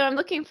 Yeah, so I'm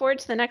looking forward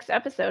to the next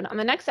episode. On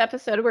the next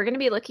episode, we're going to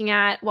be looking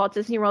at Walt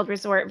Disney World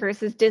Resort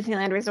versus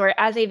Disneyland Resort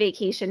as a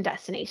vacation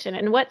destination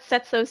and what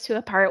sets those two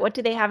apart. What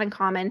do they have in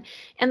common?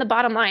 And the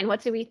bottom line,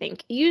 what do we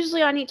think?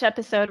 Usually on each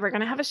episode, we're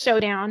going to have a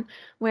showdown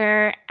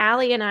where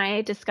Alli and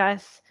I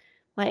discuss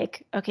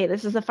like, okay,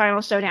 this is the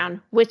final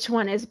showdown. Which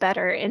one is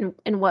better in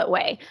what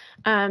way?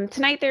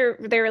 Tonight there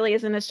really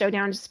isn't a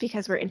showdown just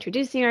because we're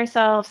introducing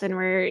ourselves and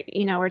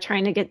we're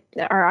trying to get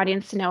our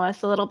audience to know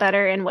us a little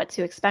better and what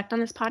to expect on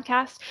this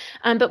podcast.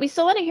 But we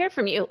still want to hear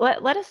from you.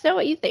 Let us know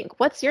what you think.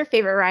 What's your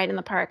favorite ride in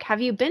the park?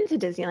 Have you been to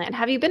Disneyland?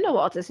 Have you been to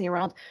Walt Disney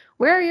World?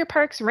 Where are your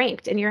parks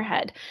ranked in your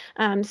head?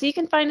 So you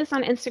can find us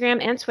on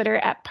Instagram and Twitter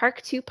at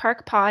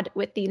Park2ParkPod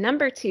with the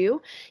number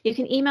 2. You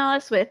can email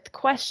us with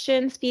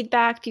questions,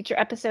 feedback, future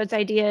episodes,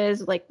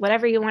 ideas, like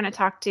whatever you want to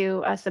talk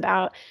to us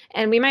about.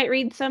 And we might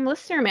read some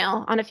listener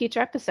mail on a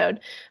future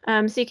episode.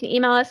 So you can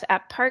email us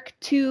at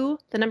park2,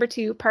 the number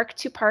 2,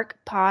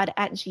 park2parkpod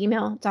at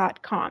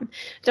gmail.com.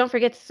 Don't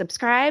forget to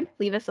subscribe,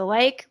 leave us a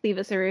like, leave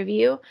us a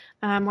review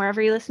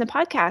wherever you listen to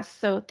podcasts.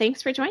 So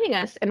thanks for joining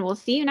us, and we'll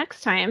see you next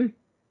time.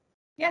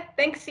 Yeah,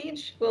 thanks,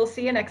 CJ. We'll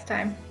see you next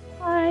time.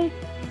 Bye.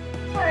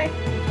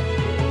 Bye.